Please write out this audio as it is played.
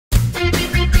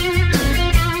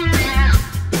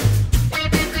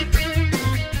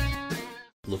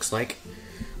looks like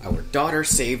our daughter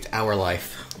saved our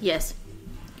life. Yes.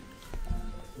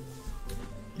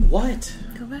 What?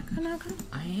 Go back on now.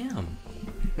 I am.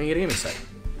 Give me a sec.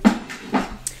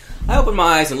 I open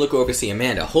my eyes and look over to see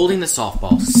Amanda holding the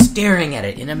softball, staring at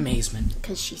it in amazement.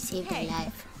 Because she saved her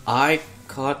life. I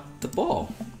caught the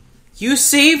ball. You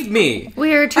saved me!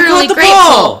 We're eternally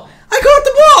grateful! I caught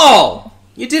the ball!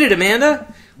 You did it,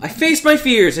 Amanda! I faced my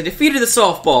fears, I defeated the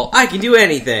softball, I can do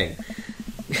anything!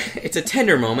 It's a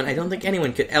tender moment I don't think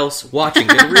anyone else watching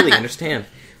can really understand.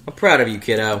 I'm proud of you,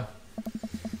 kiddo.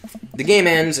 The game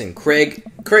ends, and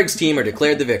Craig's team are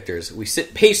declared the victors. We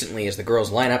sit patiently as the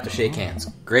girls line up to shake hands.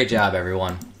 Great job,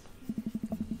 everyone.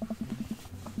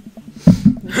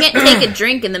 You can't take a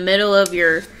drink in the middle of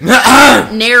your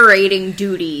narrating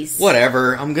duties.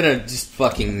 Whatever, I'm gonna just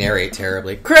fucking narrate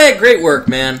terribly. Craig, great work,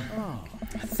 man.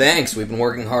 Thanks, we've been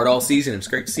working hard all season. It's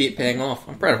great to see it paying off.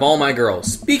 I'm proud of all my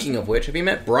girls. Speaking of which, have you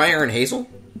met Briar and Hazel?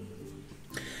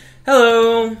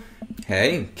 Hello.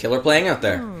 Hey, killer playing out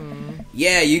there.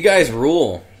 Yeah, you guys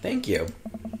rule. Thank you.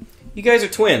 You guys are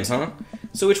twins, huh?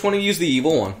 So which one of you's the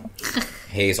evil one?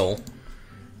 Hazel.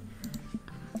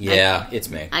 Yeah, it's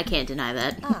me. I can't deny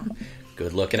that.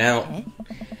 Good looking out.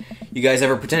 You guys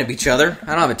ever pretend to be each other? I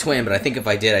don't have a twin, but I think if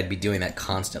I did, I'd be doing that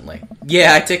constantly.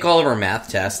 Yeah, I take all of our math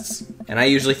tests, and I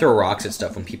usually throw rocks at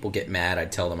stuff when people get mad. I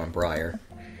tell them I'm Briar.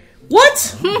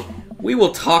 What? We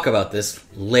will talk about this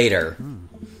later.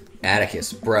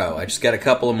 Atticus, bro, I just got a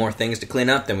couple of more things to clean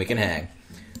up, then we can hang.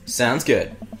 Sounds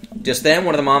good. Just then,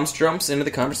 one of the moms jumps into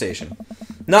the conversation.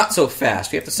 Not so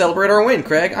fast. We have to celebrate our win,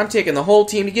 Craig. I'm taking the whole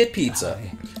team to get pizza.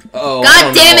 Oh,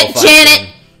 God damn it,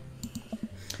 Janet!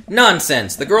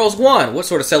 Nonsense. The girls won. What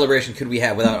sort of celebration could we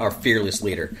have without our fearless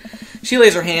leader? She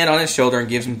lays her hand on his shoulder and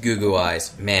gives him goo-goo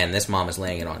eyes. Man, this mom is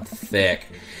laying it on thick.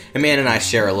 Amanda and I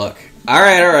share a look.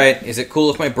 Alright. Is it cool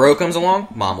if my bro comes along?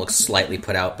 Mom looks slightly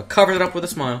put out, but covers it up with a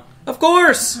smile. Of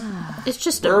course! It's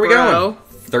just a Where are we bro. going?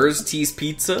 Thirsty's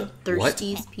Pizza?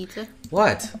 Thirsty's Pizza?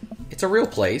 What? It's a real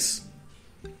place.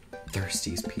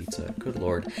 Thirsty's Pizza. Good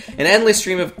lord. An endless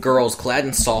stream of girls clad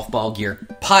in softball gear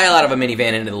pile out of a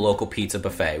minivan into the local pizza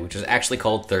buffet, which is actually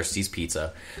called Thirsty's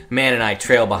Pizza. Man and I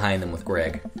trail behind them with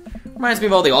Greg. Reminds me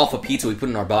of all the awful pizza we put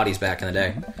in our bodies back in the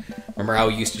day. Remember how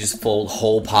we used to just fold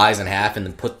whole pies in half and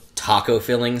then put taco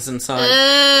fillings inside?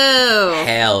 Ew.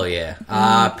 Hell yeah.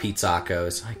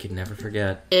 Pizzacos. I could never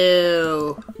forget.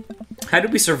 Ew. How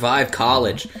did we survive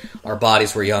college? Our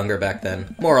bodies were younger back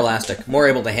then. More elastic. More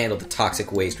able to handle the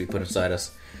toxic waste we put inside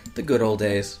us. The good old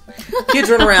days. Kids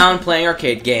run around playing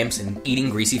arcade games and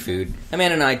eating greasy food.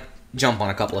 Amanda and I jump on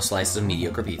a couple of slices of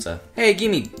mediocre pizza. Hey,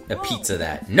 give me a pizza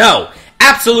that. No!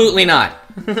 Absolutely not!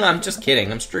 I'm just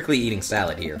kidding. I'm strictly eating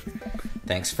salad here.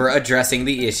 Thanks for addressing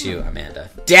the issue, Amanda.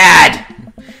 Dad!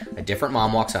 A different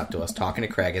mom walks up to us, talking to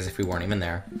Craig as if we weren't even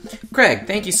there. Craig,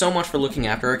 thank you so much for looking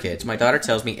after our kids. My daughter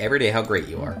tells me every day how great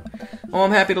you are. Oh,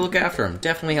 I'm happy to look after them.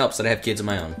 Definitely helps that I have kids of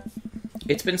my own.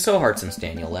 It's been so hard since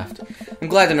Daniel left. I'm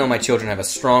glad to know my children have a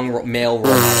strong male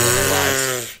role model in their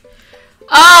lives.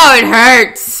 Oh, it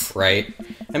hurts! Right?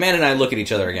 Amanda and I look at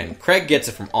each other again. Craig gets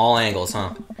it from all angles,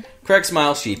 huh? Craig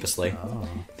smiles sheepishly.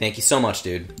 Thank you so much,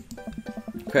 dude.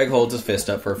 Craig holds his fist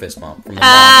up for a fist bump from the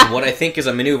mom in what I think is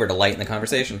a maneuver to lighten the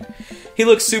conversation. He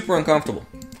looks super uncomfortable.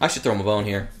 I should throw him a bone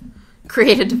here.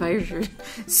 Created device.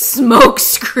 Smoke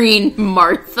screen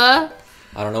Martha?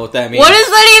 I don't know what that means. What does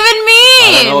that even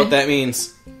mean? I don't know what that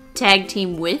means. Tag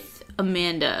team with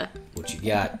Amanda. What you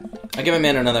got? I give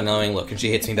Amanda another knowing look, and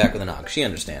she hits me back with a knock. She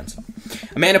understands.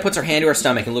 Amanda puts her hand to her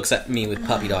stomach and looks at me with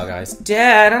puppy dog eyes.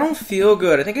 Dad, I don't feel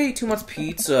good. I think I ate too much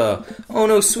pizza. Oh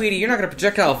no, sweetie, you're not going to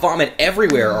projectile vomit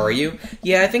everywhere, are you?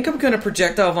 Yeah, I think I'm going to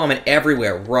projectile vomit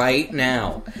everywhere right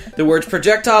now. The words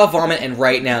projectile vomit and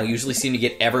right now usually seem to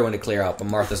get everyone to clear out, but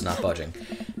Martha's not budging.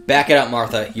 Back it up,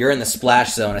 Martha. You're in the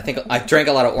splash zone. I think I drank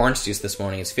a lot of orange juice this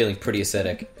morning. It's feeling pretty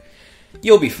acidic.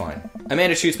 You'll be fine.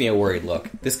 Amanda shoots me a worried look.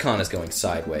 This con is going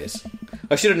sideways.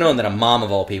 I should have known that a mom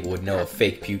of all people would know a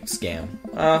fake pute scam.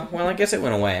 Well, I guess it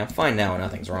went away. I'm fine now and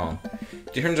nothing's wrong.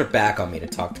 She turns her back on me to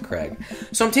talk to Craig.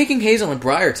 So I'm taking Hazel and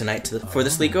Briar tonight for the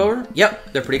sleepover?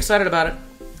 Yep, they're pretty excited about it.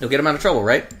 You'll get them out of trouble,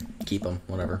 right? Keep them,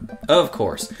 whatever. Of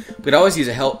course. We'd always use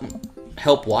a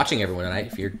help watching everyone tonight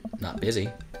if you're not busy.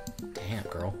 Damn,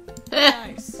 girl.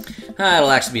 Nice.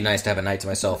 It'll actually be nice to have a night to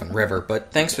myself and River,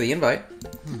 but thanks for the invite.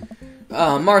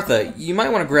 Martha, you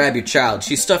might want to grab your child.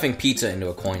 She's stuffing pizza into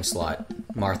a coin slot.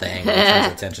 Martha angrily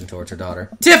turns attention towards her daughter.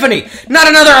 Tiffany! Not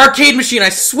another arcade machine, I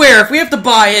swear! If we have to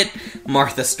buy it...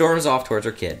 Martha storms off towards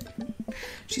her kid.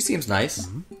 She seems nice.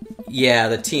 Yeah,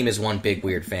 the team is one big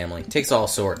weird family. Takes all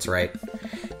sorts, right?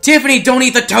 Tiffany, don't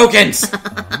eat the tokens!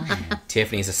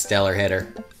 Tiffany's a stellar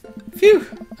hitter. Phew.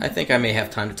 I think I may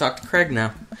have time to talk to Craig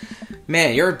now.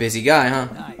 Man, you're a busy guy, huh?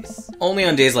 Nice. Only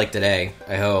on days like today,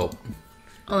 I hope.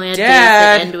 Only on days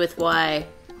Dad! that end with Y.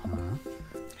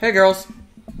 Hey, girls.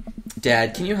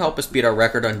 Dad, can you help us beat our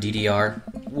record on DDR?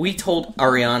 We told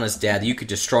Ariana's dad that you could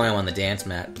destroy him on the dance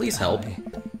mat. Please help.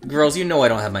 Girls, you know I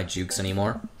don't have my jukes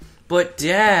anymore. But,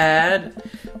 Dad...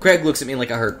 Craig looks at me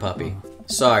like a hurt puppy.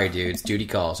 Sorry, dudes. Duty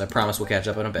calls. I promise we'll catch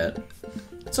up in a bit.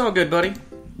 It's all good, buddy.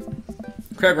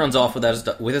 Craig runs off with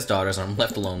his daughters, and I'm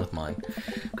left alone with mine.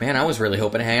 Man, I was really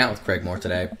hoping to hang out with Craig more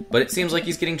today, but it seems like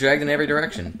he's getting dragged in every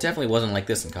direction. Definitely wasn't like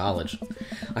this in college.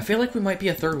 I feel like we might be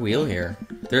a third wheel here.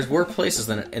 There's worse places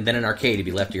than an arcade to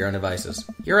be left to your own devices.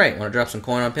 You're right, want to drop some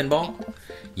coin on pinball?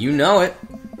 You know it.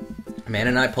 Amanda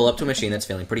and I pull up to a machine that's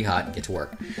feeling pretty hot and get to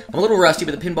work. I'm a little rusty,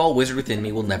 but the pinball wizard within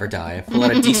me will never die. I pull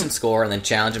out a decent score and then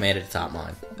challenge Amanda to top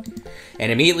mine.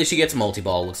 And immediately she gets a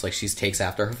multi-ball. Looks like she takes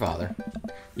after her father.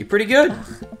 You're pretty good.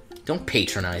 Don't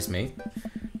patronize me.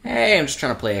 Hey, I'm just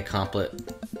trying to play a complete...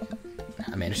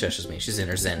 Amanda shushes me. She's in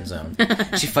her zen zone.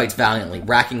 She fights valiantly,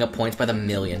 racking up points by the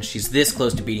million. She's this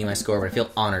close to beating my score, but I feel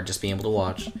honored just being able to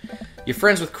watch. You're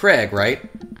friends with Craig, right?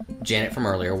 Janet from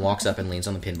earlier walks up and leans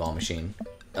on the pinball machine.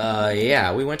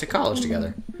 Yeah, we went to college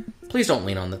together. Please don't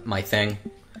lean on my thing.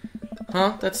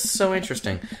 Huh? That's so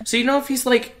interesting. So you know if he's,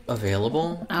 like,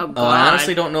 available? Oh, God. I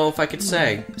honestly don't know if I could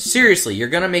say. Seriously, you're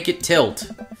gonna make it tilt.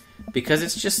 Because it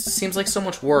just seems like so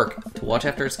much work to watch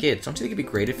after his kids. Don't you think it'd be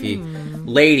great if he...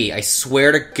 Lady, I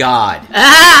swear to God.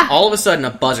 All of a sudden, a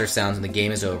buzzer sounds and the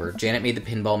game is over. Janet made the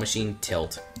pinball machine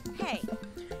tilt. Hey.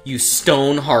 You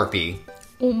stone harpy.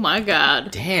 Oh my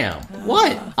God. Damn.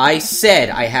 What? I said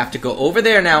I have to go over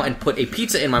there now and put a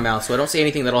pizza in my mouth so I don't say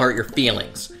anything that'll hurt your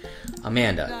feelings.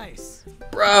 Amanda. Nice.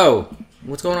 Bro.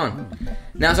 What's going on?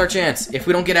 Now's our chance. If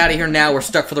we don't get out of here now, we're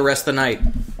stuck for the rest of the night.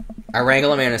 I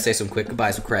wrangle Amanda and say some quick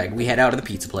goodbyes with Craig. We head out of the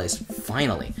pizza place.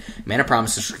 Finally. Amanda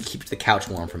promises to keep the couch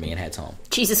warm for me and heads home.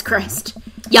 Jesus Christ.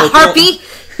 Ya harpy!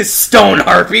 Stone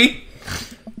harpy!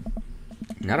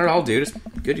 Not at all, dude. It's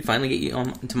good to finally get you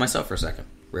to myself for a second.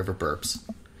 River burps.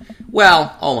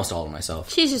 Well, almost all to myself.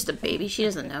 She's just a baby. She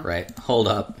doesn't know. Right. Hold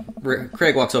up.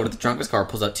 Craig walks over to the trunk of his car,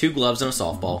 pulls out 2 gloves and a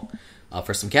softball. Up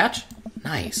for some catch?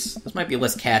 Nice. This might be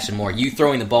less catch and more you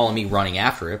throwing the ball and me running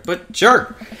after it, but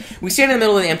sure. We stand in the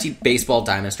middle of the empty baseball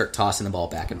diamond and start tossing the ball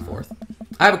back and forth.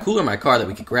 I have a cooler in my car that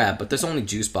we could grab, but there's only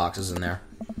juice boxes in there.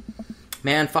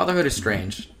 Man, fatherhood is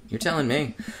strange. You're telling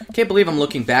me. Can't believe I'm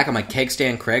looking back on my keg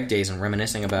stand Craig days and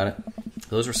reminiscing about it.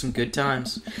 Those were some good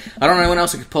times. I don't know anyone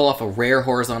else who could pull off a rare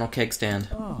horizontal keg stand.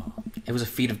 It was a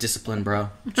feat of discipline, bro.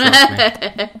 Trust me.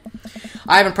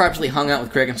 I haven't properly hung out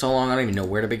with Craig in so long, I don't even know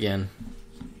where to begin.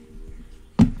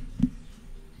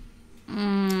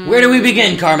 Where do we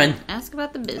begin, Carmen? Ask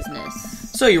about the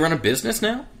business. So you run a business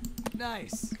now?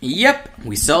 Nice. Yep,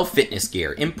 we sell fitness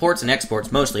gear, imports and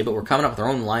exports mostly, but we're coming up with our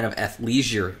own line of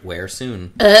athleisure wear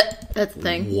soon. That's the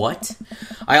thing. What?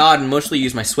 I odd and mostly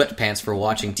use my sweatpants for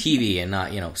watching TV and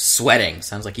not, sweating.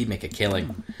 Sounds like he'd make a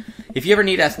killing. If you ever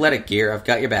need athletic gear, I've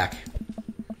got your back.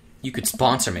 You could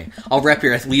sponsor me. I'll rep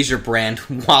your athleisure brand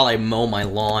while I mow my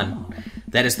lawn.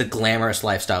 That is the glamorous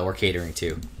lifestyle we're catering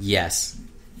to. Yes.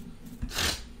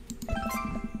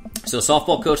 So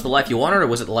softball coach the life you wanted, or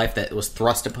was it the life that was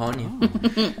thrust upon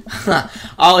you?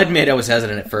 I'll admit I was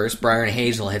hesitant at first. Briar and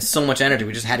Hazel had so much energy,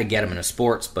 we just had to get them into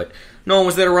sports, but no one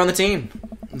was there to run the team.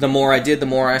 The more I did, the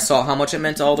more I saw how much it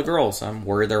meant to all the girls. I'm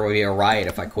worried there would be a riot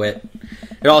if I quit.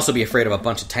 I'd also be afraid of a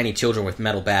bunch of tiny children with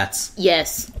metal bats.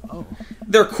 Yes. Oh.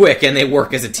 They're quick and they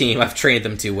work as a team. I've trained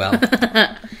them too well.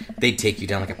 They'd take you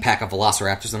down like a pack of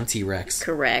velociraptors on a T-Rex.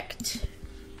 Correct.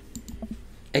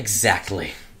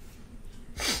 Exactly.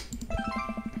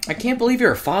 I can't believe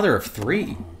you're a father of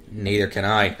 3. Neither can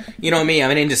I. You know me,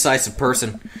 I'm an indecisive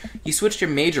person. You switched your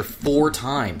major 4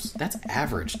 times. That's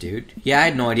average, dude. Yeah, I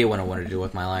had no idea what I wanted to do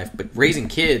with my life, but raising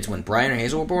kids when Brian and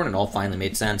Hazel were born, it all finally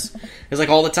made sense. It was like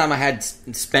all the time I had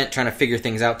spent trying to figure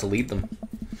things out to lead them.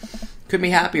 Couldn't be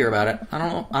happier about it. I don't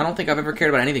know. I don't think I've ever cared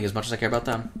about anything as much as I care about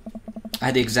them. I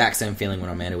had the exact same feeling when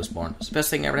Amanda was born. It's the best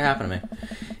thing ever to happen to me.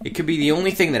 It could be the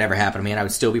only thing that ever happened to me, and I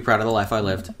would still be proud of the life I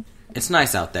lived. It's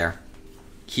nice out there.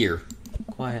 Here.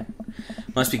 Quiet.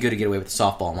 Must be good to get away with the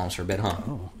softball moms for a bit, huh?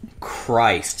 Oh.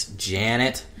 Christ.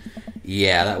 Janet.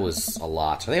 Yeah, that was a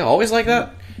lot. Are they always like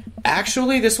that?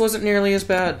 Actually, this wasn't nearly as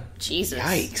bad. Jesus.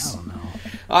 Yikes. Oh, no.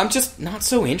 I'm just not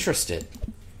so interested.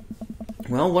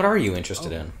 Well, what are you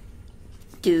interested in?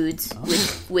 Dudes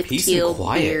with Peace and teal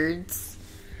quiet. beards.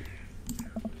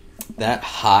 That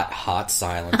hot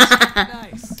silence.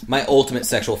 Nice. My ultimate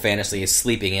sexual fantasy is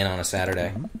sleeping in on a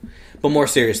Saturday. But more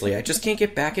seriously, I just can't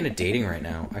get back into dating right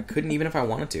now. I couldn't even if I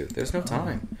wanted to. There's no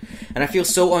time. And I feel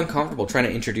so uncomfortable trying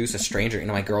to introduce a stranger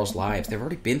into my girls' lives. They've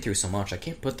already been through so much. I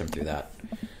can't put them through that.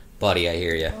 Buddy, I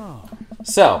hear you.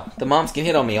 So, the moms can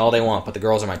hit on me all they want, but the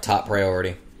girls are my top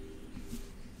priority.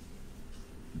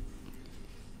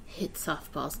 Hit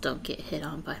softballs don't get hit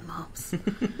on by moms.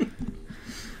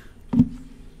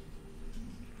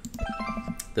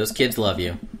 Those kids love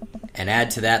you. And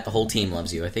add to that, the whole team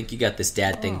loves you. I think you got this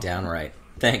dad thing down right.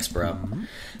 Thanks, bro.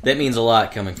 That means a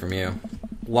lot coming from you.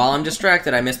 While I'm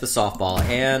distracted, I miss the softball,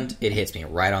 and it hits me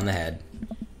right on the head.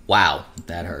 Wow,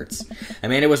 that hurts.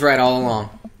 Amanda was right all along.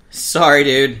 Sorry,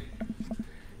 dude.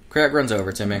 Craig runs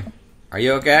over to me. Are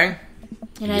you okay?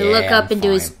 And I look up into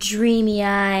his dreamy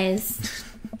eyes.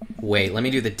 Wait, let me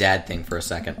do the dad thing for a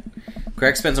second.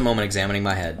 Craig spends a moment examining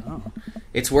my head.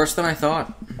 It's worse than I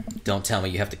thought. Don't tell me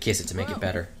you have to kiss it to make it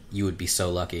better. You would be so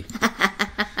lucky.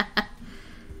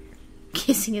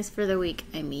 Kissing is for the weak.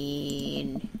 I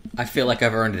mean... I feel like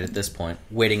I've earned it at this point,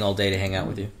 waiting all day to hang out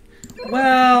with you.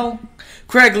 Well...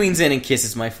 Craig leans in and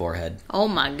kisses my forehead. Oh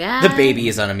my god. The baby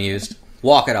is unamused.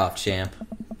 Walk it off, champ.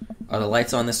 Are the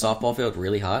lights on this softball field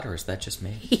really hot, or is that just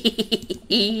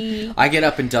me? I get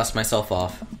up and dust myself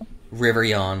off. River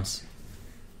yawns.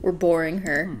 We're boring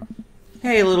her.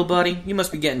 Hey, little buddy, you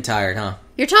must be getting tired, huh?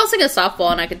 You're tossing a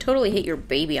softball, and I could totally hit your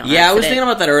baby on Yeah, accident. I was thinking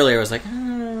about that earlier. I was like,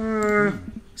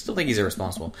 still think he's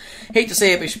irresponsible. Hate to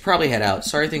say it, but you should probably head out.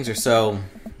 Sorry things are so...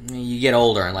 You get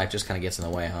older, and life just kind of gets in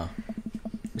the way, huh?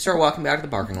 We start walking back to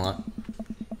the parking lot.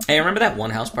 Hey, remember that one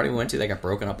house party we went to that got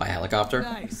broken up by a helicopter?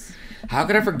 Nice. How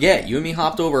could I forget? You and me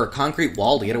hopped over a concrete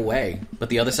wall to get away. But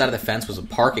the other side of the fence was a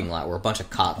parking lot where a bunch of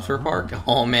cops were parked.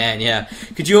 Oh, man, yeah.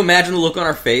 Could you imagine the look on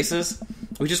our faces?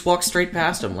 We just walked straight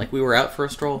past them like we were out for a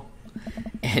stroll.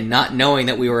 And not knowing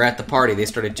that we were at the party, they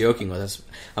started joking with us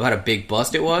about how big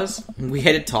bust it was. We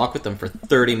had to talk with them for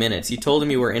 30 minutes. You told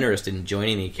them you were interested in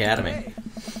joining the academy.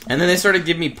 And then they started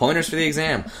giving me pointers for the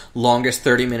exam. Longest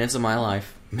 30 minutes of my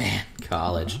life. Man,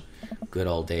 college. Good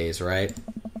old days, right?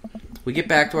 We get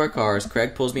back to our cars.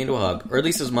 Craig pulls me into a hug, or at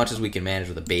least as much as we can manage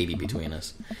with a baby between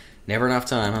us. Never enough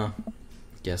time, huh?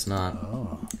 Guess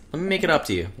not. Let me make it up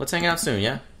to you. Let's hang out soon,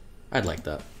 yeah? I'd like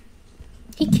that.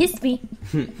 He kissed me.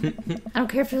 I don't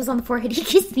care if it was on the forehead. He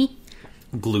kissed me.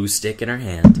 Glue stick in her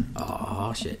hand.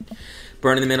 Oh shit.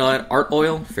 Burning the midnight art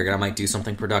oil. Figured I might do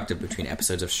something productive between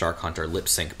episodes of Shark Hunter lip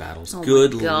sync battles. Oh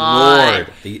Good my God. lord.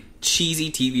 The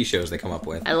cheesy TV shows they come up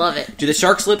with. I love it. Do the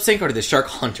sharks lip sync or do the shark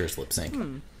hunters lip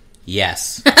sync?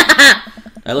 Yes.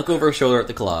 I look over her shoulder at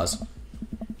the claws.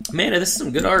 Amanda, this is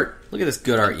some good art. Look at this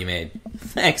good art you made.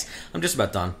 Thanks. I'm just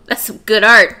about done. That's some good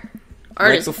art.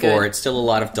 Art Right is before, good. it's still a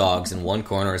lot of dogs. In one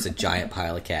corner is a giant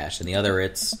pile of cash. In the other,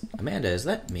 it's... Amanda, is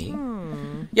that me?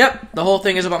 Yep, the whole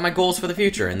thing is about my goals for the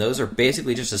future, and those are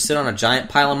basically just to sit on a giant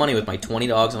pile of money with my 20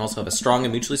 dogs and also have a strong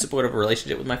and mutually supportive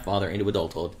relationship with my father into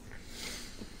adulthood.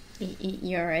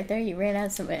 You're right there. You ran out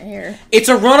of some hair. It's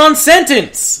a run-on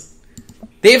sentence!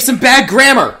 They have some bad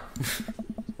grammar!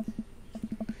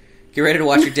 Get ready to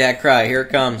watch your dad cry. Here it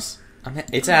comes.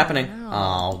 It's happening. No.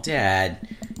 Oh, Dad.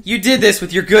 You did this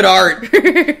with your good art!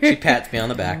 She pats me on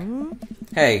the back.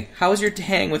 Hey, how was your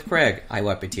hang with Craig? I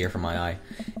wipe a tear from my eye.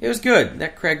 It was good.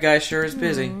 That Craig guy sure is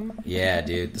busy. Yeah,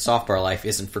 dude. The softball life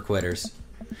isn't for quitters.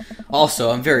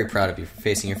 Also, I'm very proud of you for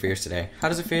facing your fears today. How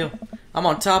does it feel? I'm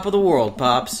on top of the world,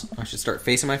 Pops. I should start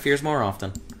facing my fears more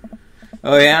often.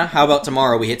 Oh yeah? How about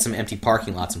tomorrow we hit some empty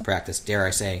parking lots and practice, dare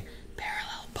I say,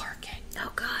 parallel parking?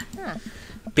 Oh, God.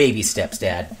 Baby steps,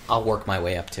 Dad. I'll work my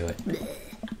way up to it.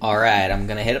 Alright, I'm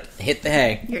gonna hit the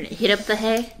hay. You're gonna hit up the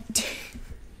hay?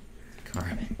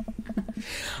 Carmen.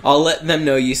 I'll let them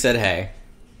know you said hey.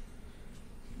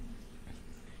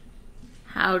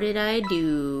 How did I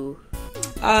do?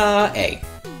 A.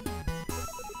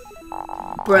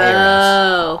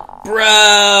 Bro.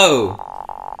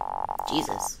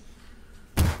 Jesus.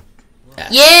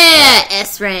 S. Yeah!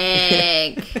 S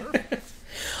rank.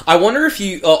 I wonder if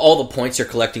you all the points you're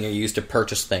collecting are used to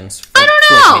purchase things. For, I don't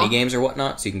for, know. like, mini games or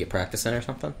whatnot, so you can get practice in or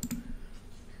something.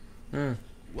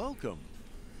 Welcome.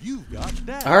 You got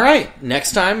that. Alright,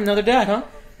 next time, another dad, huh?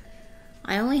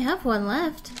 I only have one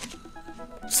left.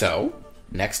 So,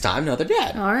 next time, another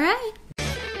dad. Alright.